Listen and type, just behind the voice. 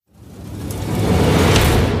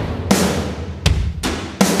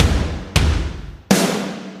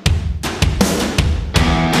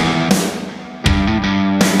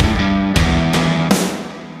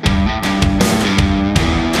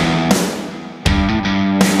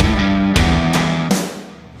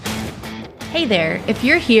Hey there, if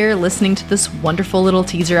you're here listening to this wonderful little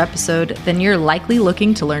teaser episode, then you're likely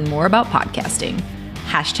looking to learn more about podcasting.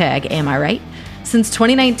 Hashtag am I right? Since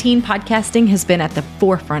 2019, podcasting has been at the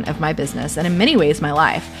forefront of my business and in many ways my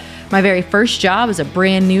life. My very first job as a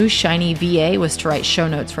brand new shiny VA was to write show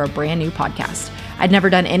notes for a brand new podcast. I'd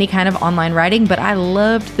never done any kind of online writing, but I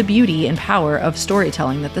loved the beauty and power of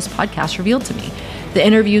storytelling that this podcast revealed to me. The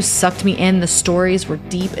interviews sucked me in, the stories were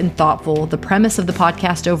deep and thoughtful, the premise of the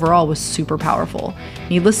podcast overall was super powerful.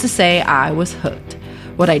 Needless to say, I was hooked.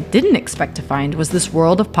 What I didn't expect to find was this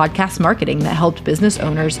world of podcast marketing that helped business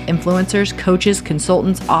owners, influencers, coaches,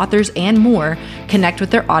 consultants, authors, and more connect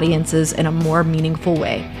with their audiences in a more meaningful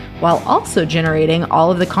way, while also generating all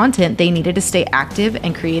of the content they needed to stay active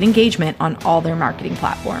and create engagement on all their marketing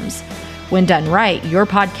platforms. When done right, your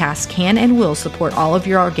podcast can and will support all of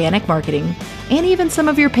your organic marketing and even some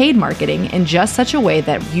of your paid marketing in just such a way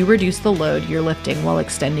that you reduce the load you're lifting while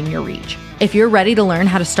extending your reach. If you're ready to learn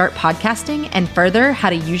how to start podcasting and further how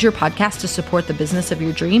to use your podcast to support the business of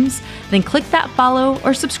your dreams, then click that follow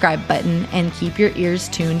or subscribe button and keep your ears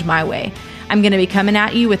tuned my way. I'm going to be coming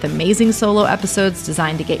at you with amazing solo episodes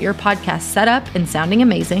designed to get your podcast set up and sounding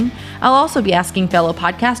amazing. I'll also be asking fellow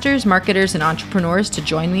podcasters, marketers, and entrepreneurs to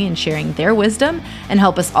join me in sharing their wisdom and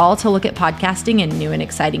help us all to look at podcasting in new and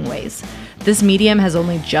exciting ways. This medium has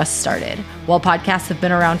only just started. While podcasts have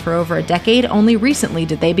been around for over a decade, only recently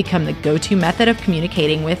did they become the go-to method of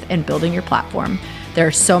communicating with and building your platform. There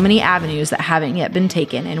are so many avenues that haven't yet been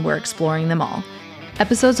taken, and we're exploring them all.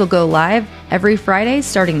 Episodes will go live every Friday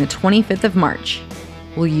starting the 25th of March.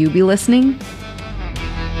 Will you be listening?